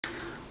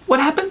What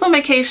happens on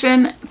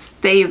vacation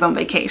stays on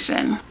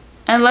vacation,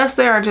 unless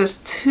there are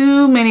just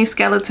too many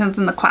skeletons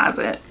in the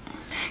closet.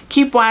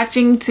 Keep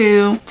watching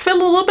to feel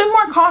a little bit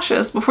more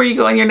cautious before you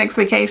go on your next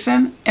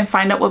vacation and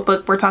find out what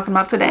book we're talking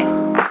about today.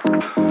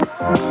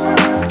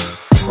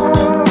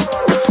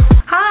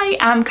 Hi,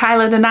 I'm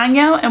Kyla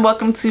Denanyoh and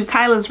welcome to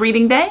Kyla's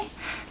Reading Day.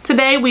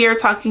 Today we are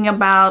talking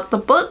about the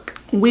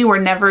book We Were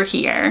Never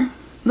Here.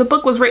 The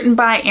book was written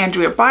by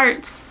Andrea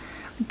Bartz.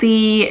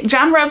 The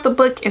genre of the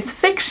book is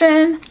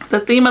fiction. The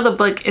theme of the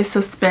book is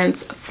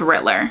suspense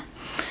thriller.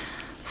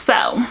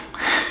 So,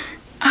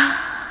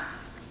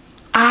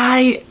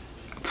 I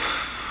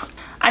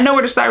know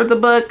where to start with the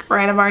book,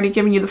 right? I've already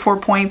given you the 4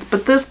 points,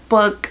 but this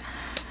book,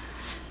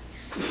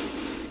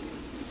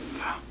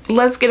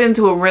 let's get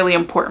into a really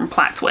important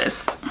plot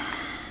twist.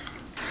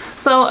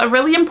 So a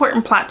really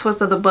important plot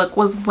twist of the book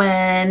was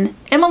when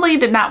Emily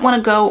did not want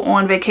to go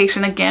on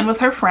vacation again with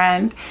her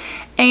friend,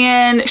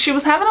 and she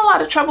was having a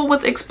lot of trouble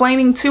with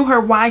explaining to her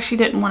why she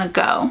didn't want to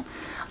go.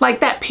 Like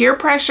that peer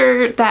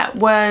pressure that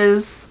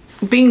was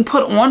being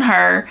put on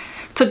her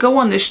to go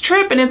on this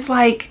trip, and it's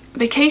like,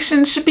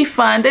 vacations should be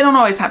fun. They don't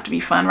always have to be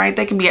fun, right?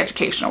 They can be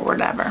educational or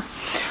whatever.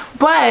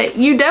 But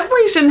you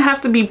definitely shouldn't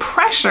have to be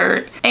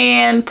pressured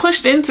and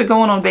pushed into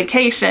going on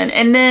vacation,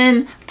 and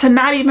then to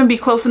not even be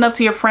close enough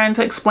to your friend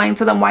to explain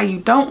to them why you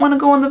don't want to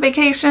go on the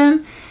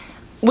vacation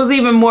was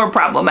even more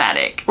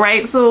problematic,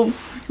 right? So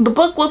the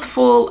book was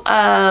full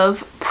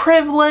of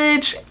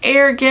privilege,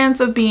 arrogance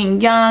of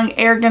being young,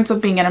 arrogance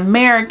of being an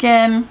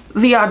American,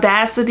 the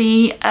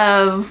audacity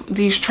of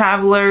these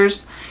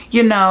travelers,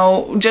 you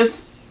know,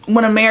 just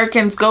when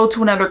Americans go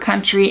to another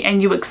country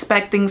and you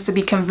expect things to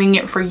be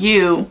convenient for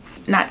you,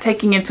 not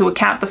taking into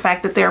account the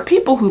fact that there are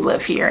people who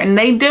live here and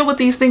they deal with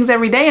these things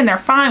every day and they're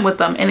fine with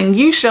them. And then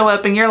you show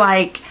up and you're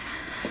like,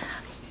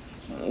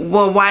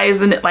 well, why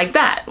isn't it like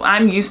that?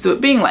 I'm used to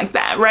it being like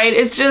that, right?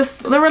 It's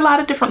just, there were a lot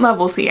of different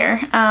levels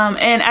here.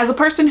 And as a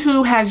person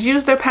who has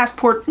used their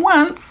passport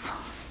once,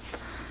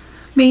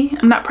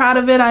 I'm not proud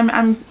of it.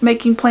 I'm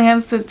making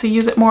plans to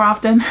use it more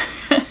often.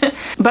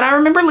 But I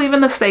remember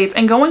leaving the States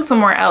and going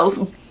somewhere else.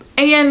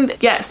 And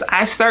yes,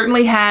 I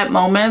certainly had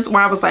moments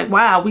where I was like,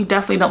 wow, we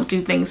definitely don't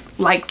do things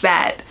like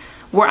that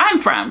where I'm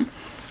from.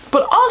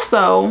 But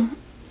also,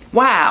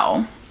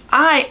 wow,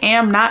 I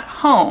am not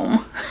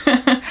home.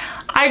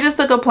 I just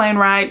took a plane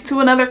ride to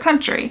another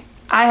country.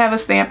 I have a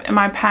stamp in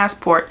my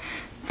passport.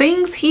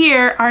 Things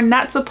here are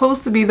not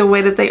supposed to be the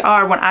way that they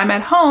are when I'm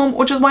at home,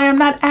 which is why I'm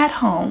not at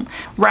home,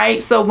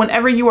 right? So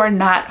whenever you are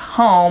not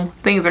home,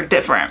 things are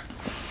different.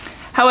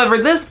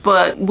 However, this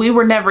book, We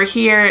Were Never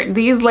Here,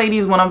 these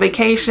ladies went on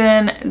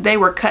vacation, they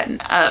were cutting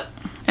up,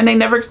 and they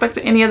never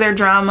expected any of their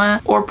drama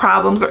or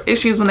problems or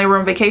issues when they were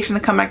on vacation to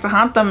come back to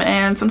haunt them,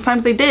 and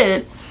sometimes they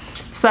did.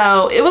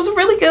 So it was a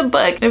really good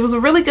book. It was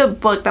a really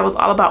good book that was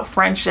all about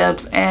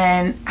friendships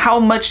and how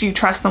much you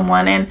trust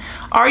someone, and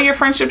are your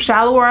friendships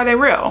shallow or are they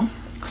real?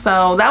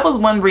 So that was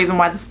one reason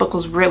why this book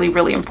was really,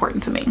 really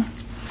important to me.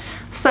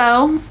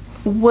 So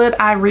would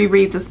I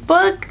reread this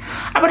book?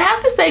 I would have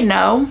to say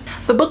no.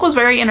 The book was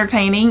very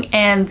entertaining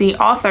and the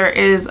author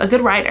is a good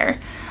writer.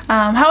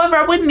 However,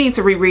 I wouldn't need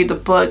to reread the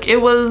book.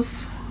 It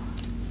was,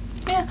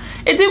 yeah,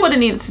 it did what it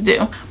needed to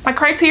do. My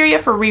criteria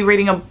for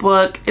rereading a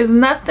book is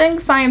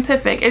nothing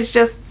scientific. It's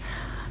just,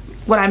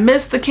 would I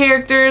miss the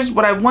characters?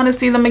 Would I want to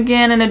see them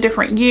again in a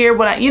different year?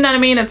 Would I, you know what I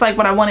mean? It's like,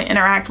 would I want to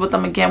interact with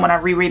them again when I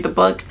reread the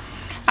book?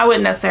 I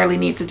wouldn't necessarily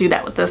need to do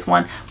that with this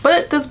one.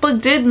 But this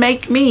book did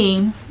make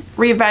me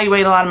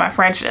reevaluate a lot of my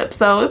friendships,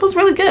 so it was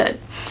really good.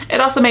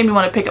 It also made me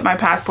want to pick up my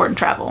passport and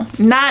travel.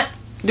 Not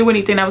do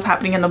anything that was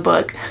happening in the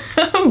book,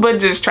 but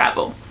just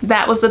travel.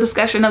 That was the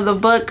discussion of the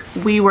book,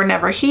 We Were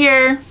Never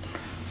Here.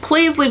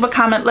 Please leave a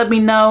comment. Let me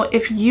know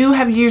if you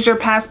have used your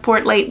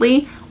passport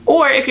lately,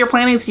 or if you're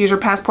planning to use your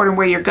passport and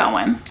where you're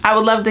going. I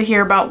would love to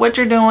hear about what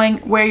you're doing,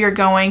 where you're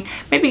going,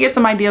 maybe get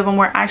some ideas on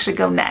where I should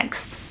go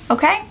next,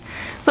 okay?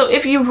 So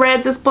if you've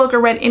read this book or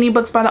read any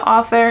books by the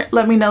author,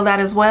 let me know that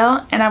as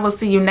well. And I will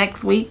see you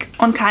next week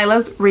on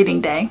Kyla's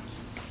Reading Day.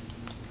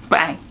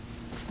 Bye.